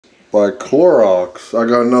by Clorox. I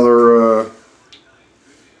got another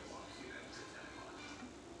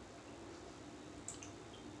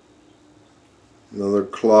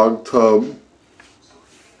clog tub.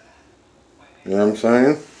 You know what I'm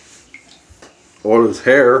saying? All this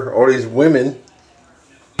hair, all these women.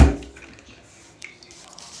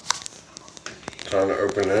 Trying to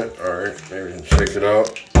open it. Alright, maybe we can shake it up.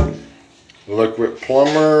 Liquid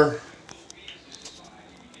plumer.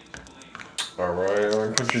 Alright, let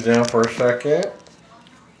me put you down for a second.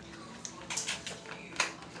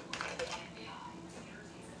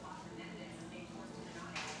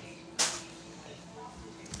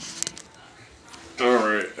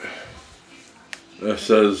 Alright. It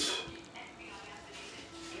says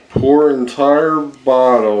pour entire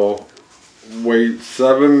bottle, wait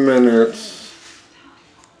 7 minutes.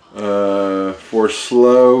 For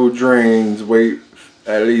slow drains, wait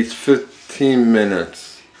at least 15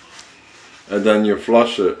 minutes. And then you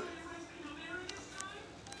flush it.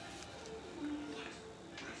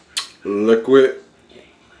 Liquid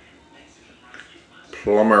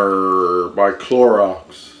plumer by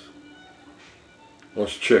Clorox.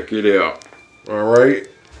 Let's check it out. Alright.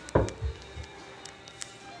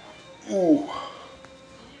 Ooh.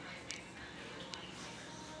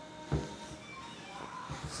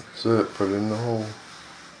 That's it. Put it in the hole.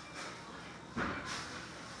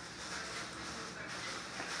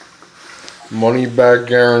 Money back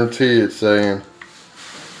guarantee, it's saying.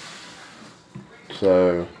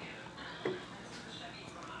 So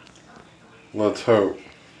let's hope.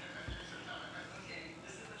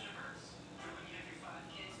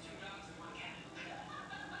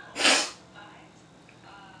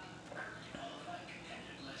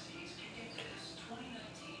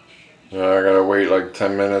 I gotta wait like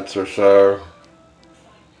 10 minutes or so.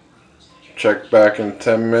 Check back in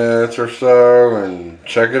 10 minutes or so and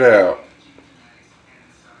check it out.